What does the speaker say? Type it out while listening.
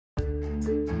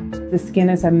The skin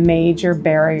is a major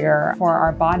barrier for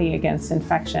our body against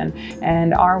infection.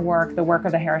 And our work, the work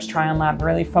of the Harris-Tryon lab,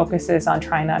 really focuses on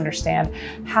trying to understand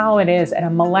how it is at a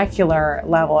molecular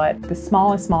level, at the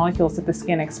smallest molecules that the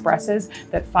skin expresses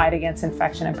that fight against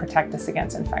infection and protect us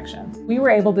against infection. We were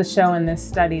able to show in this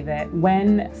study that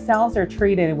when cells are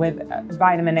treated with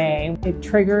vitamin A, it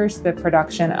triggers the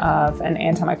production of an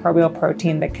antimicrobial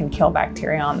protein that can kill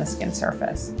bacteria on the skin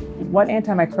surface. What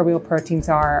antimicrobial proteins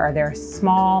are they're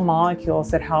small molecules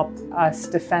that help us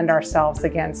defend ourselves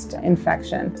against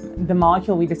infection. The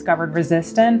molecule we discovered,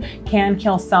 resistin, can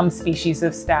kill some species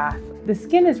of staph. The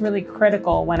skin is really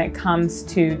critical when it comes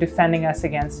to defending us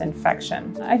against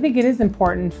infection. I think it is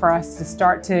important for us to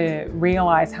start to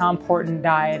realize how important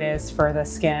diet is for the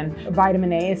skin.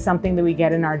 Vitamin A is something that we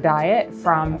get in our diet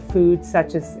from foods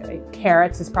such as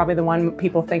carrots is probably the one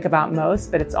people think about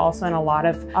most, but it's also in a lot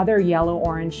of other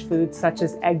yellow-orange foods such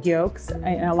as egg yolks,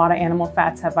 and a lot of animal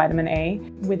fats have vitamin A.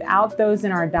 Without those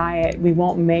in our diet, we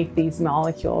won't make these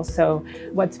molecules. So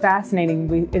what's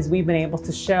fascinating is we've been able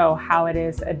to show how it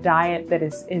is a diet that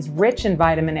is rich in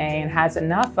vitamin A and has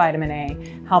enough vitamin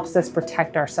A helps us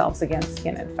protect ourselves against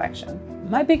skin infection.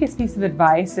 My biggest piece of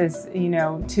advice is,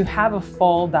 to have a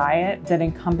full diet that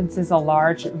encompasses a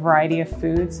large variety of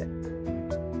foods.